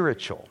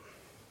spiritual.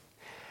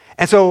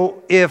 And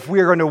so if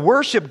we're going to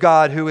worship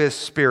God who is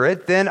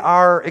spirit, then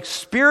our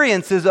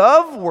experiences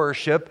of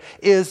worship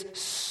is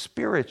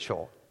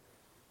spiritual.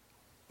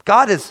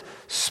 God is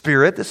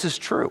spirit. This is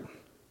true.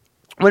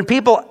 When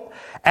people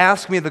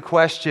ask me the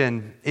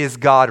question, is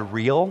God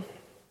real?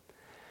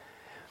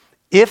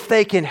 If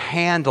they can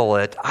handle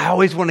it, I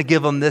always want to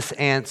give them this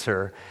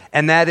answer,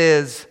 and that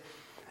is,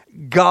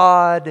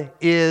 God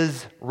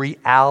is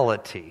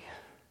reality.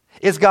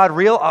 Is God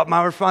real?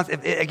 My response,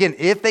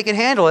 if they can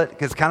handle it,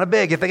 because it's kind of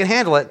big, if they can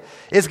handle it,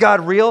 is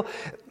God real?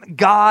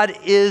 God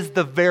is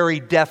the very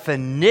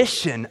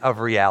definition of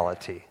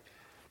reality.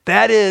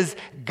 That is,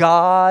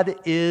 God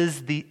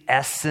is the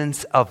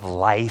essence of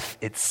life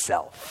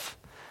itself.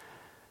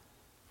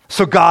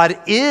 So God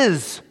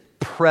is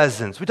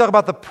presence. We talk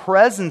about the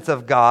presence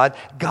of God.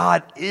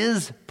 God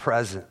is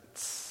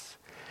presence.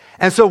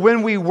 And so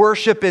when we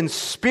worship in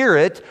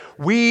spirit,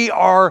 we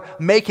are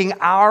making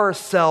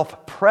ourselves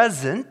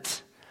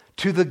present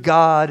to the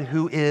God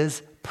who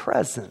is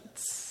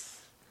presence.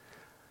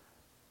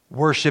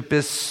 Worship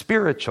is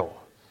spiritual.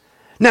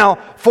 Now,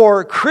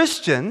 for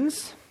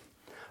Christians,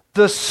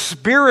 the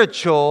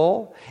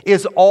spiritual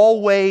is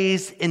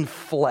always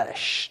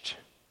enfleshed.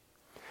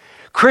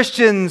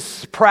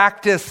 Christians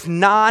practice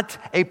not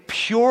a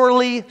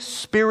purely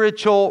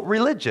spiritual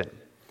religion.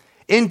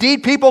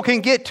 Indeed, people can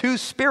get too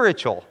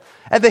spiritual,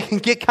 and they can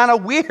get kind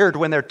of weird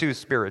when they're too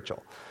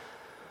spiritual.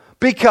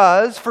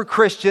 Because for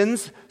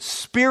Christians,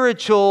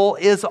 spiritual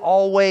is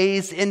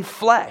always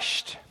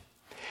enfleshed.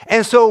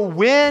 And so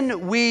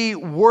when we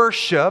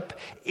worship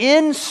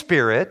in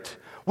spirit,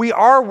 we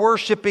are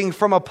worshiping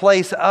from a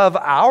place of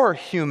our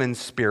human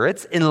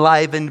spirits,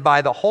 enlivened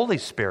by the Holy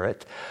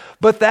Spirit.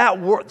 But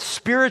that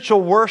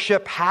spiritual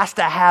worship has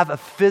to have a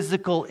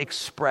physical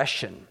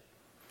expression.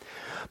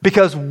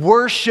 Because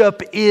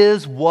worship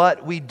is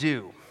what we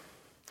do.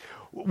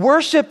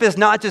 Worship is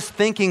not just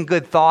thinking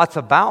good thoughts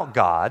about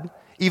God,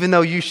 even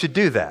though you should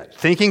do that.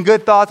 Thinking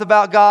good thoughts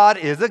about God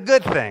is a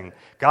good thing.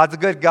 God's a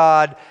good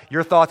God.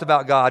 Your thoughts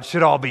about God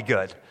should all be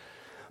good.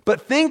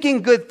 But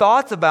thinking good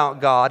thoughts about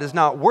God is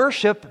not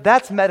worship,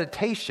 that's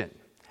meditation.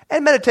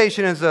 And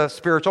meditation is a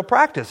spiritual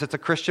practice. It's a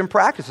Christian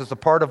practice. It's a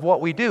part of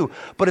what we do,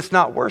 but it's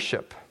not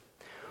worship.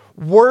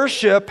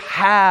 Worship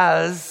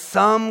has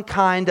some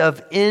kind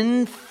of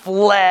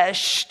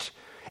infleshed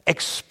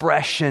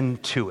expression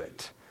to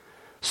it.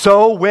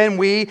 So when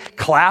we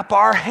clap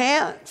our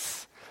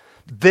hands,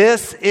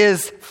 this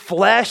is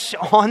flesh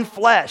on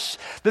flesh.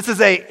 This is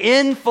an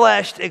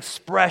infleshed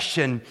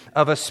expression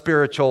of a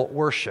spiritual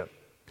worship.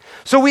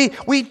 So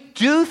we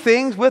do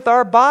things with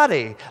our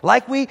body,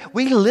 like we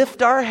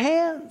lift our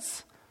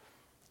hands.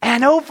 And I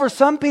know for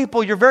some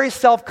people, you're very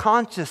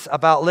self-conscious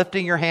about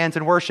lifting your hands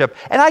in worship,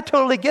 and I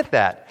totally get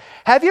that.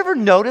 Have you ever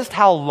noticed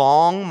how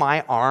long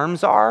my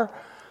arms are?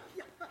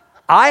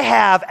 I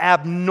have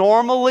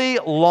abnormally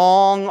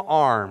long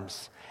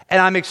arms,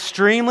 and I'm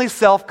extremely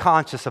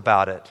self-conscious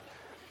about it.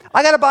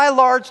 I got to buy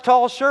large,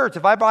 tall shirts.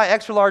 If I buy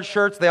extra large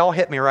shirts, they all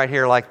hit me right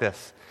here like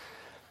this.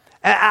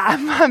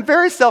 And I'm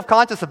very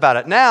self-conscious about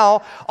it.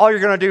 Now, all you're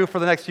going to do for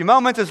the next few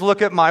moments is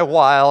look at my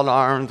wild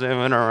arms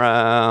moving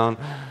around.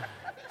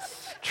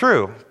 It's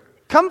true.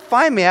 Come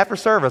find me after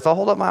service. I'll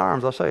hold up my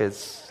arms. I'll show you.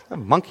 It's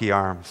monkey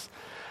arms.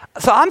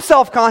 So I'm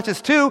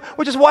self-conscious too,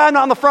 which is why I'm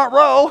not in the front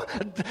row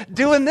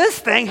doing this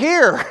thing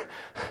here.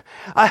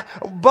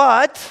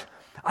 But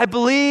I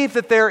believe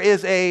that there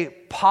is a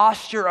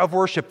posture of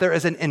worship. There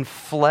is an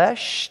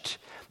enfleshed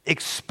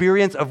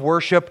experience of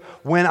worship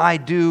when I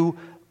do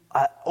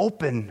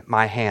open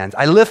my hands.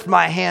 I lift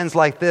my hands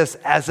like this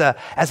as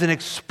an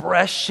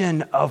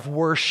expression of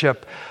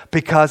worship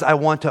because I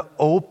want to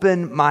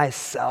open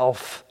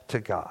myself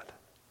to God.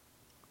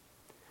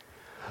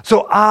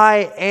 So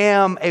I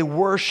am a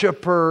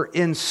worshiper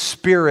in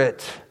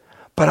spirit,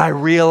 but I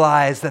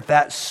realize that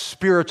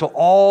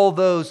all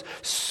those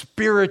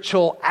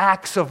spiritual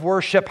acts of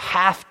worship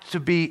have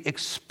to be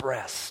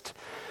expressed.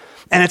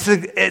 And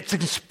it's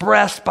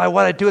expressed by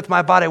what I do with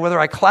my body, whether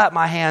I clap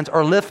my hands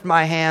or lift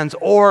my hands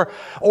or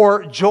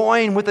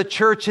join with the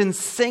church in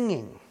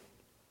singing.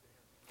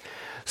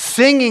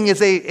 Singing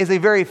is a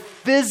very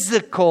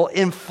physical,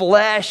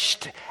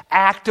 enfleshed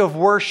act of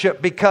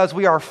worship because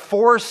we are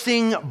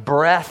forcing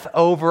breath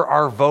over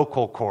our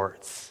vocal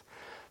cords.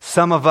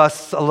 Some of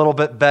us a little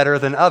bit better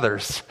than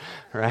others,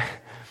 right?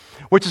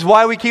 Which is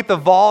why we keep the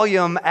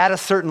volume at a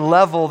certain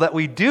level that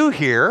we do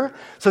here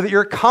so that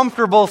you're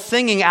comfortable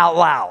singing out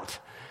loud.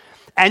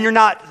 And you're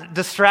not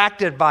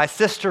distracted by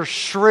Sister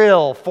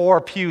Shrill 4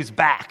 pews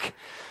back.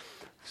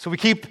 So we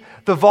keep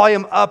the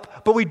volume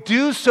up, but we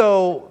do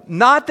so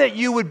not that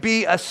you would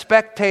be a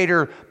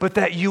spectator, but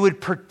that you would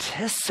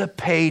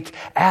participate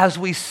as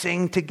we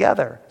sing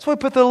together. So we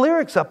put the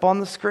lyrics up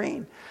on the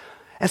screen.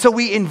 And so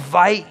we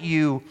invite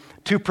you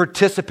to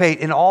participate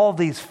in all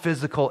these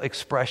physical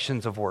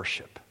expressions of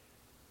worship.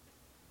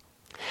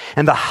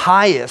 And the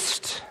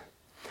highest,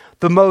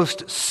 the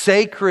most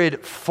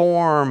sacred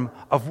form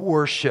of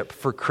worship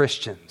for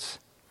Christians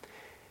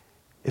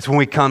is when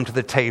we come to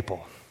the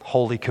table,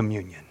 Holy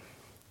Communion.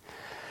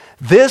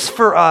 This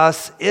for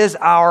us is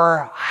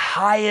our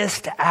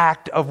highest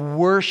act of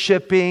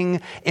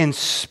worshiping in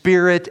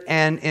spirit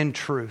and in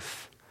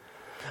truth.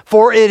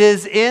 For it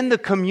is in the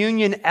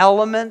communion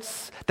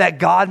elements that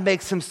God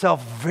makes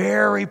himself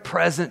very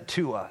present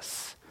to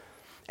us.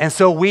 And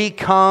so we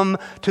come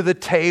to the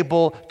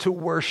table to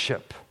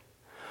worship.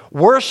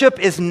 Worship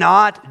is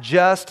not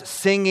just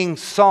singing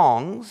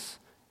songs,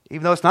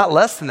 even though it's not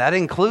less than that, it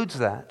includes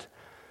that.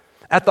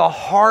 At the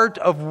heart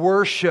of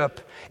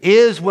worship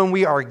is when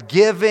we are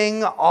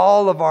giving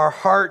all of our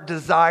heart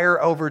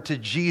desire over to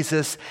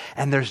Jesus,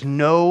 and there's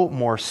no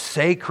more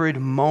sacred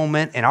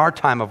moment in our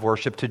time of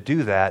worship to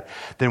do that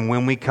than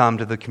when we come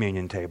to the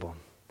communion table.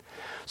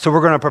 So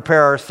we're going to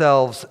prepare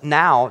ourselves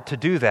now to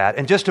do that.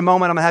 In just a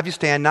moment, I'm going to have you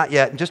stand, not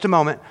yet. In just a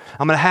moment,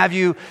 I'm going to have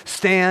you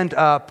stand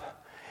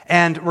up,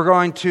 and we're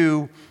going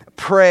to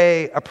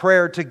pray a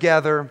prayer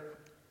together.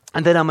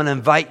 And then I'm going to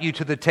invite you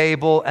to the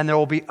table, and there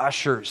will be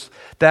ushers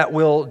that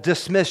will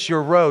dismiss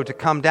your row to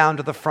come down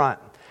to the front.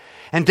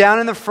 And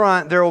down in the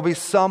front, there will be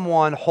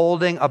someone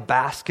holding a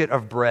basket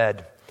of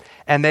bread.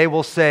 And they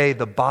will say,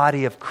 "The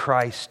body of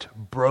Christ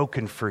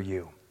broken for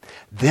you."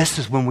 This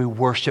is when we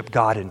worship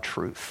God in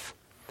truth.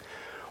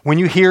 When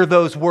you hear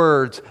those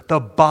words, "the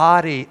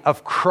body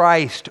of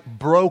Christ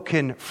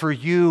broken for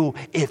you,"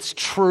 it's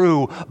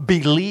true.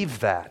 Believe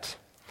that.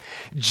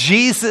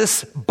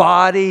 Jesus'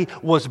 body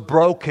was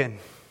broken.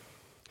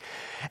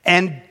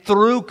 And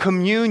through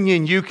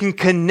communion, you can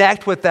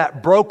connect with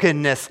that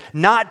brokenness,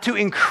 not to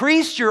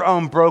increase your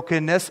own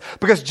brokenness,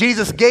 because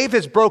Jesus gave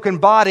his broken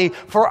body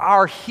for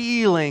our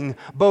healing,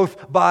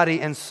 both body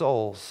and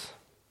souls.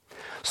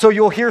 So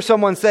you'll hear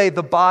someone say,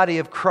 "the body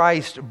of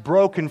Christ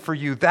broken for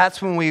you."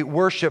 That's when we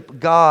worship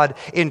God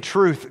in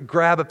truth.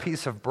 Grab a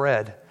piece of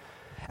bread.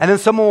 And then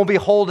someone will be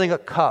holding a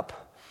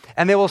cup,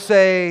 and they will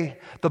say,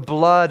 "the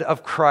blood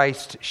of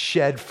Christ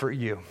shed for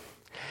you."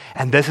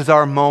 And this is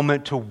our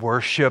moment to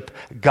worship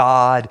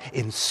God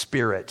in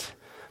spirit,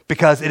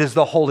 because it is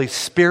the Holy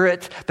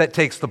Spirit that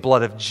takes the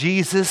blood of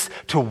Jesus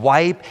to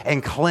wipe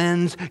and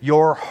cleanse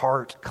your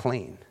heart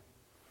clean.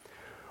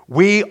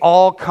 We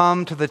all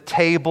come to the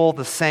table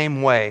the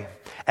same way,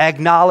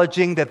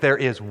 acknowledging that there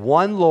is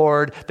one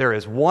Lord, there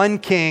is one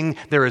King,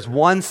 there is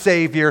one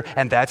Savior,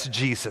 and that's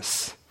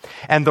Jesus.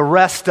 And the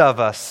rest of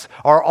us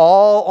are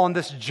all on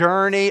this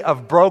journey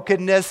of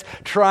brokenness,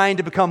 trying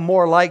to become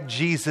more like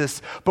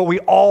Jesus, but we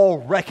all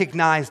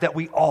recognize that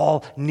we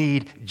all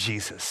need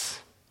Jesus.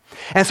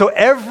 And so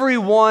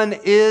everyone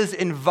is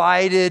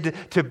invited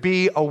to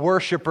be a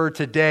worshiper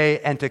today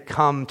and to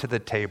come to the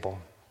table.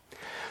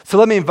 So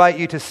let me invite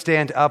you to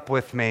stand up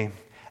with me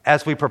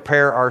as we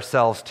prepare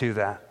ourselves to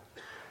that.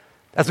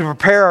 As we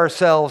prepare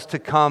ourselves to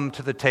come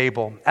to the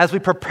table. As we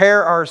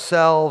prepare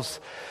ourselves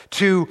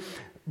to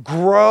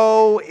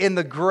grow in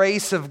the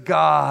grace of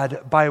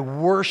God by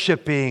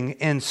worshiping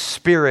in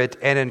spirit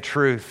and in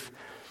truth.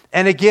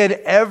 And again,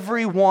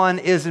 everyone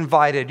is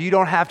invited. You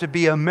don't have to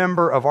be a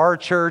member of our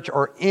church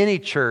or any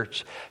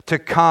church to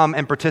come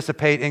and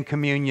participate in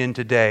communion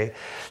today.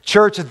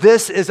 Church,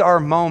 this is our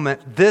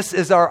moment. This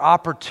is our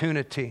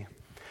opportunity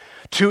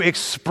to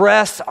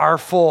express our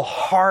full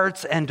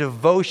hearts and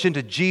devotion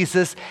to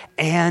Jesus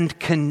and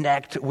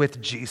connect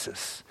with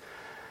Jesus.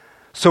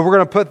 So we're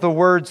going to put the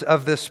words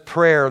of this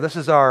prayer. This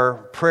is our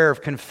prayer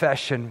of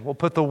confession. We'll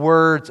put the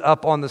words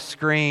up on the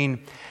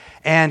screen.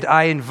 And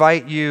I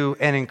invite you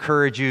and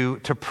encourage you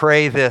to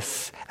pray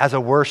this as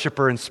a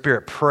worshiper in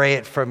spirit. Pray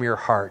it from your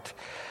heart.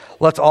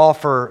 Let's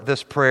offer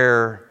this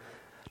prayer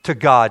to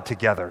God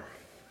together.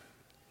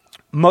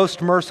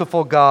 Most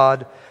merciful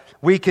God,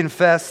 we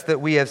confess that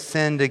we have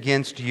sinned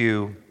against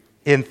you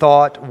in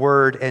thought,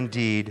 word, and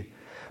deed,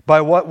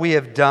 by what we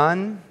have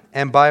done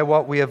and by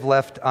what we have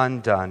left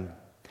undone.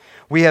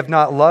 We have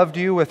not loved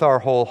you with our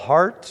whole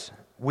heart.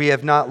 We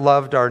have not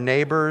loved our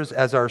neighbors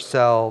as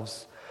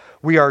ourselves.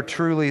 We are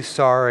truly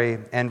sorry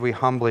and we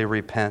humbly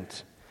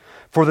repent.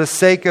 For the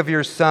sake of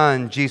your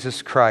Son,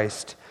 Jesus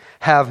Christ,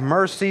 have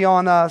mercy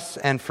on us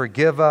and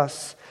forgive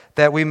us,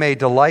 that we may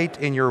delight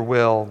in your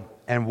will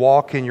and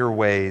walk in your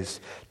ways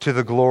to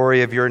the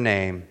glory of your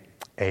name.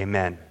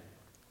 Amen.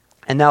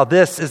 And now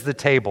this is the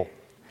table,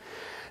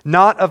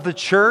 not of the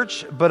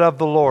church, but of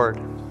the Lord.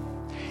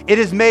 It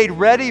is made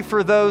ready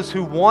for those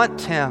who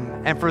want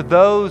him and for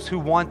those who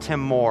want him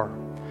more.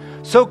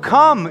 So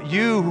come,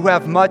 you who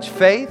have much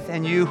faith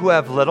and you who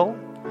have little,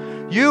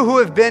 you who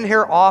have been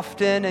here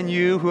often and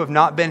you who have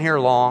not been here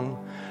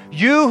long,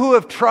 you who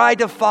have tried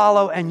to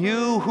follow and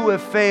you who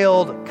have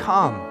failed,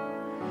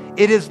 come.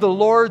 It is the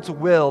Lord's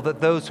will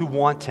that those who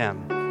want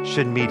him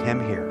should meet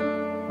him here.